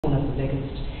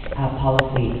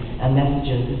policy and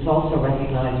messages. It's also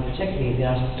recognised, particularly in the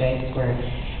United States, where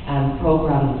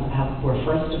programs were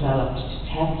first developed to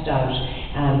test out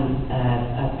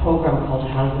a program called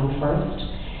Housing First.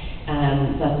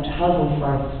 That Housing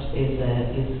First is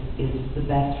the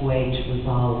best way to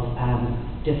resolve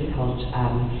difficult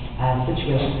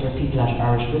situations where people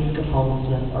are at risk of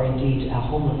homelessness or indeed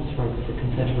homeless for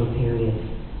considerable periods.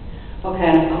 Okay,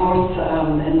 and of course,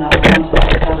 in that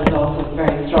context, that is also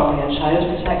very strongly a child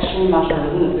protection matter,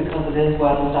 isn't it? Because it is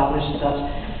well established that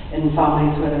in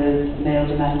families where there is male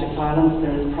domestic violence,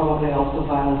 there is probably also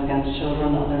violence against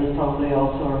children, and there is probably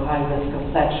also a high risk of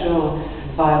sexual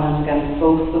violence against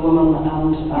both the woman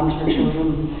and her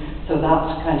children. So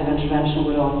that kind of intervention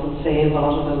would also save a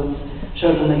lot of those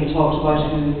children that you talked about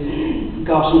who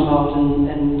got involved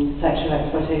in sexual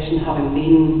exploitation, having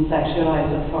been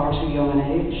sexualised at far too young an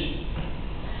age.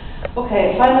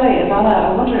 Okay, finally, Ivana,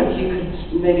 I wonder if you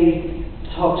could maybe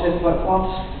talk to us about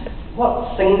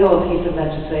what single piece of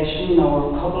legislation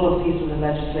or couple of pieces of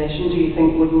legislation do you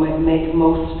think would make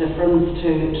most difference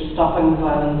to stopping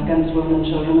violence against women and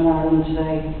children in Ireland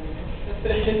today?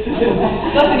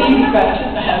 That's an easy question.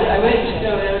 I wish.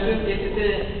 No, it's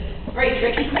a very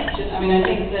tricky question. I mean, I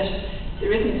think that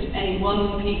there isn't any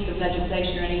one piece of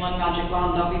legislation or any one magic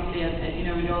wand. Obviously,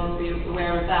 we'd all be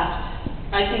aware of that.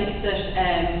 I think that,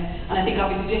 and I think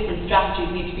obviously different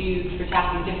strategies need to be used for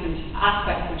tackling different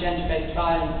aspects of gender-based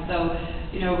violence. So,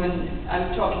 when I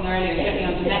was talking earlier, certainly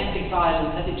on domestic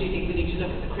violence, I do think we need to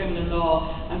look at the criminal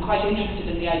law. I'm quite interested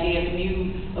in the idea of a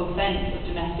new offence of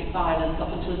domestic violence.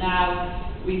 Up until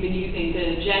now, we've been using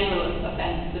the general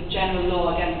offence, the general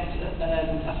law against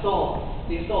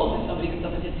assault, the assault if somebody comes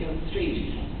up and hits you on the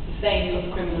street. The same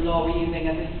criminal law we're using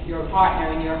as if your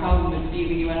partner in your home is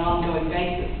abusing you on an ongoing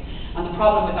basis. And the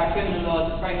problem with our criminal law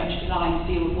is it's very much designed to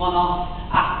deal with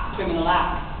one-off criminal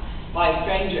acts by a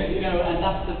stranger, and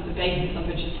that's the basis on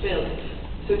which it's built.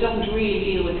 So it doesn't really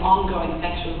deal with ongoing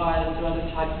sexual violence or other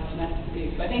types of domestic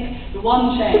abuse. So I think the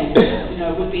one change,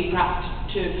 would be perhaps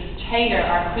to tailor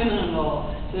our criminal law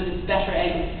so that it's better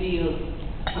able to deal,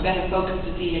 or better focused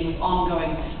to dealing with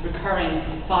ongoing, recurring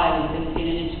violence in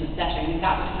an intimate setting. I think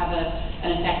that would have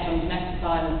an effect on domestic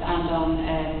violence and on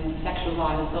sexual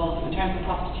violence also. In terms of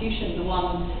prostitution, the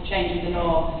one change in the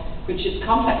law, which is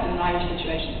complex in an Irish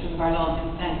situation because of our law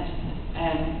on consent,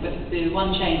 but the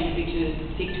one change would be to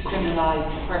seek to criminalise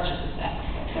the purchase of sex,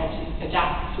 to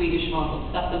adapt the Swedish model.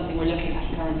 So that's something we're looking at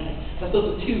currently. So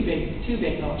those are two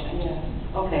big law changes.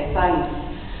 Yeah. Okay, thanks.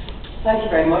 Thank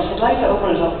you very much. I'd like to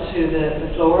open it up to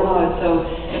the floor now. So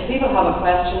if people have a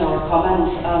question or a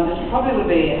comment, it probably would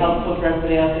be helpful for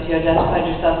everybody else if you identified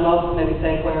yourself and also maybe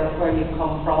say where you've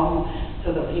come from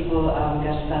so that people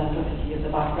get a sense of the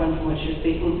background from which you're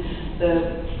speaking.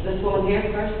 This woman here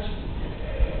first.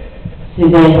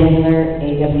 Suzanne Taylor,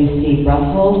 AWC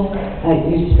Brussels.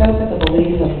 You spoke of the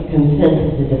belief of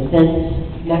consent as a defense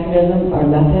mechanism or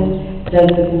method. Does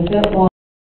the consent laws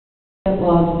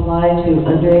apply to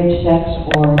underage sex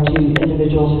or to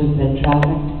individuals who've been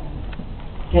trafficked?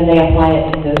 Can they apply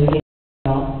it in those cases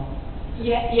as well?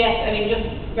 Yes, I mean, just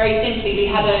very simply, we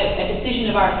had a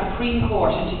decision of our Supreme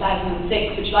Court in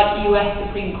 2006, which, like the US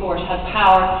Supreme Court, has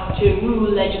power to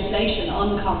rule legislation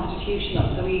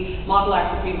unconstitutional. So we model our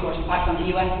Supreme Court, in fact, on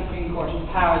the US Supreme Court, and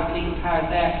the legal powers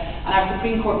there. And our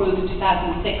Supreme Court ruled in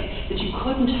 2006 that you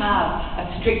couldn't have a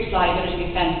strict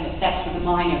liability offence of sex with a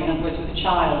minor, in other words, with a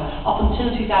child. Up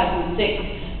until 2006,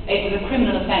 it was a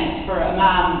criminal offence for a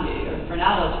man or for an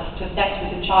adult to have sex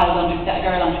with a girl under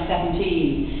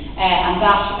 17. And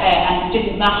it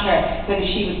didn't matter whether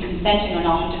she was consenting or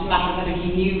not. It didn't matter whether he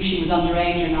knew she was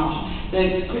underage or not.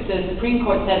 The Supreme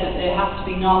Court said that there has to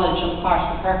be knowledge on the part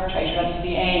of the perpetrator as to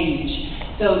the age.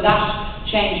 So that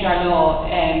changed our law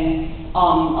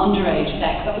on underage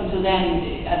sex. Up until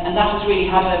then, and that has really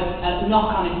had a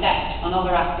knock-on effect on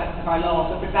other aspects of our law.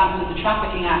 So, for example, the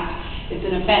Trafficking Act, it's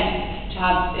an offence to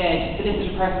have to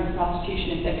solicit a person for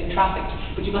prostitution if they've been trafficked,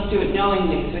 but you must do it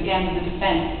knowingly. So again, as a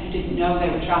defence, you didn't know they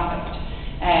were trafficked.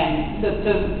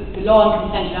 The law on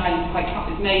consent in Ireland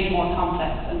is made more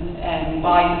complex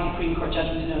by the Supreme Court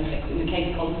judgment in 2006 in a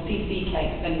case called the CC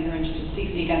case. Then you're interested,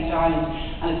 CC against Ireland,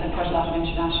 and it's had quite a lot of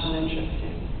international interest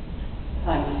too.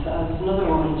 Thanks. There's another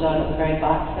woman down at the very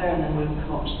back there, and then we'll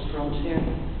come up to the front here.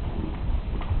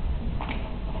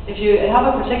 If you have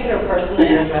a particular person that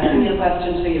you're addressing your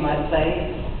question to, you might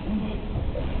say.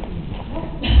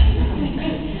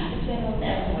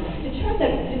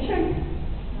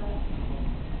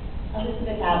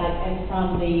 Elizabeth Abbott, and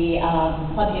from the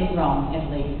Club in Rome,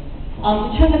 Italy. To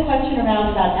turn the question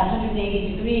around about 180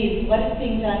 degrees, what is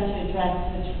being done to address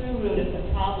the true root of the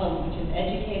problem, which is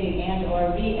educating and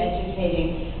or re-educating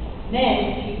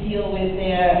meant to deal with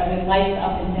life's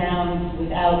up and downs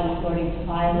without resorting to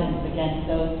violence against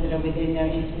those that are within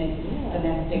their intimate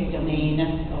domestic domain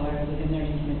or within their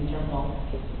intimate circle.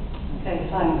 Okay,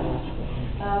 thanks.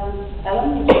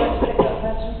 Ellen, would you like to take that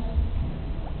question?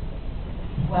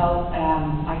 Well,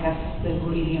 I guess the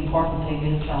really important thing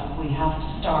is that we have to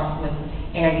start with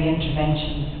early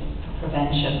intervention for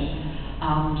prevention.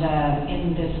 And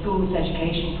in the schools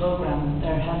education programme,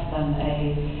 there has been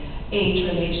a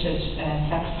age-related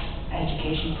sex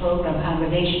education programme and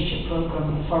relationship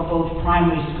programme for both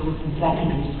primary schools and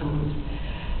secondary schools.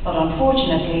 But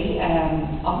unfortunately,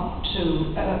 up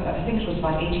to, I think it was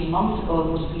about 18 months ago,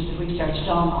 there was a piece of research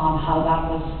done on how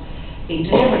that was being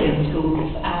delivered in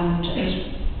schools, and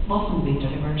it wasn't being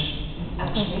delivered,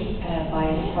 actually, by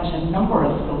quite a number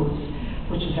of schools,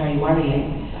 which is very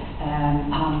worrying.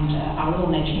 And our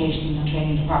own education and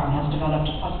training department has developed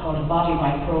what's called a body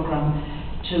right programme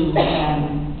to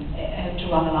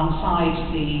run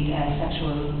alongside the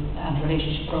sexual and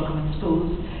relationship programme in schools.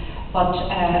 But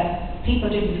people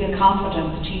didn't feel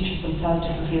confident, the teachers themselves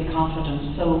didn't feel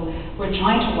confident. So we're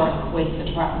trying to work with the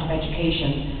Department of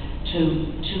Education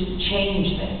to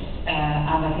change this.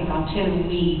 And I think until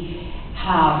we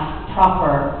have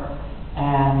proper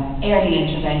early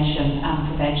intervention and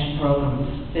prevention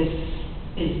programs, this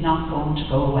is not going to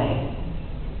go away.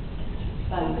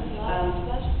 Thanks.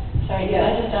 Sorry, can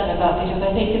I just add about, because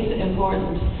I think it's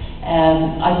important.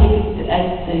 I think the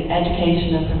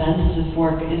education and preventative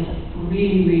work is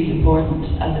really, really important,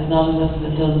 and there's not enough of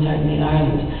it done, certainly in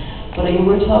Ireland. But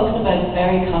we're talking about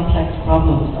very complex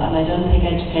problems, and I don't think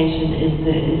education is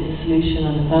the solution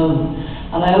on its own.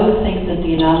 And I always think that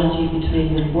the analogy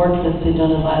between the work that's been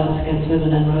done on violence against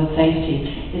women and road safety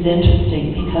is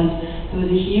interesting, because there was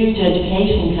a huge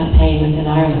education campaign within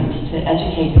Ireland to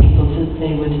educate people so that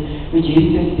they would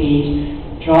reduce their speed,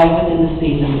 drive within the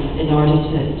speed limits in order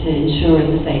to ensure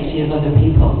the safety of other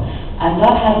people. And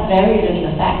that had very little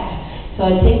effect. So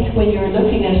I think when you're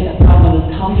looking at a problem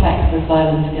as complex as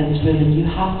violence against women, you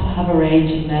have to have a range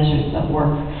of measures that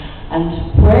work.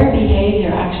 And where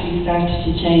behaviour actually started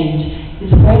to change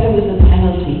is where there was a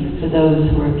penalty for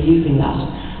those who were abusing that.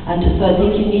 And so I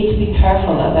think you need to be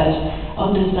careful about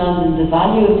understanding the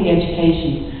value of the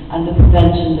education and the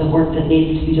prevention, the work that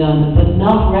needs to be done, but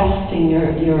not resting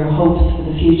your hopes for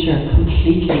the future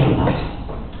completely on that.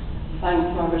 Thanks,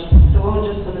 Margaret. The woman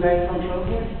just in the very front row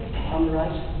here, on the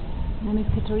right. My name is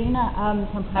Katerina.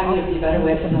 From Actually, you better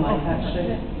wait for the mic,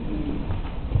 actually.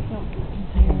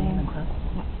 Say your name across.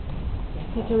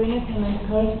 Katerina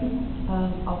Clement-Kirsten,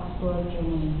 Oxford,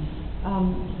 Germany.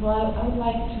 So I would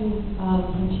like to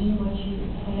continue what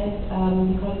you said,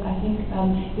 because I think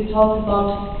you talked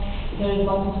about there is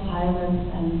lots of silence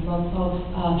and lots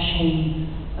of shame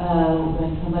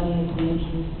when somebody has been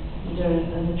accused, either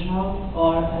as a child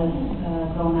or as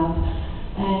grown up.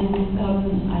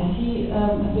 And I see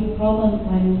a big problem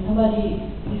when somebody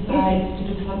decides to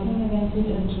do something against it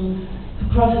and to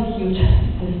prosecute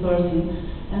this person,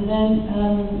 and then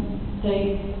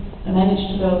they manage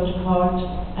to go to court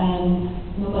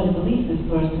and nobody believes this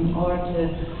person, or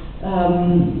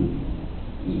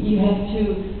you have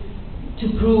to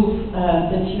prove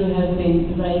that you have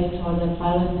been raped or that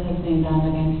violence has been done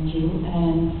against you,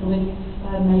 and so it's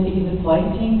maybe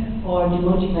disappointing or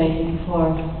demotivating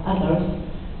for others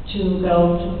to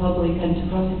go to public and to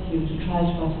prosecute, to try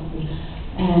to prosecute.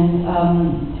 And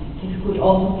this could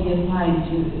also be a sign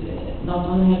to not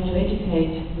only have to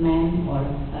educate men or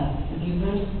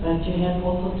abusers, but you have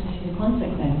also to see the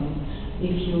consequences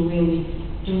if you really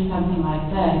do something like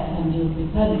that, and you'll be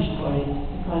punished for it.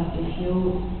 Because if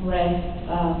you rest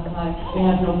like we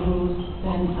have no proof,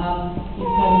 then you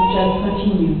can just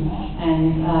continue,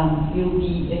 and you'll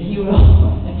be a hero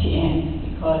at the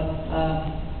end, because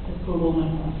the poor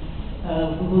woman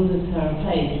loses her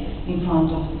place in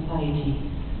front of society.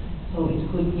 So it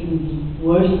could even be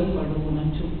worse for the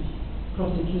woman to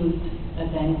prosecute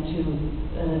than to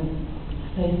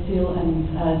stay still and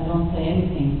don't say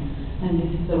anything. And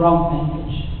this is the wrong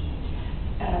message.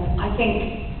 I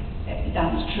think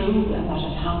that's true, and that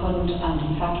has happened. And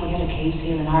in fact, we had a case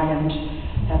here in Ireland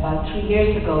about 3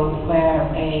 years ago where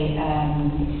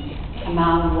a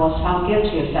man was found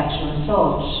guilty of sexual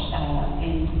assault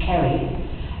in Kerry,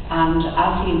 and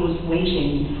as he was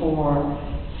waiting for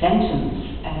sentence,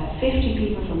 50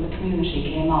 people from the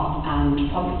community came up and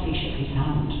publicly shook his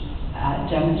hand, a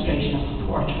demonstration of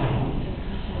support for him.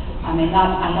 I mean,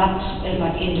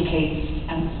 that indicates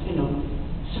and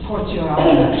supports your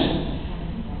argument.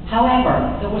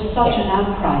 However, there was such an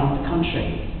outcry in the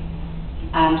country,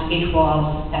 and it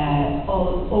was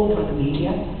all over the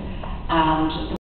media, and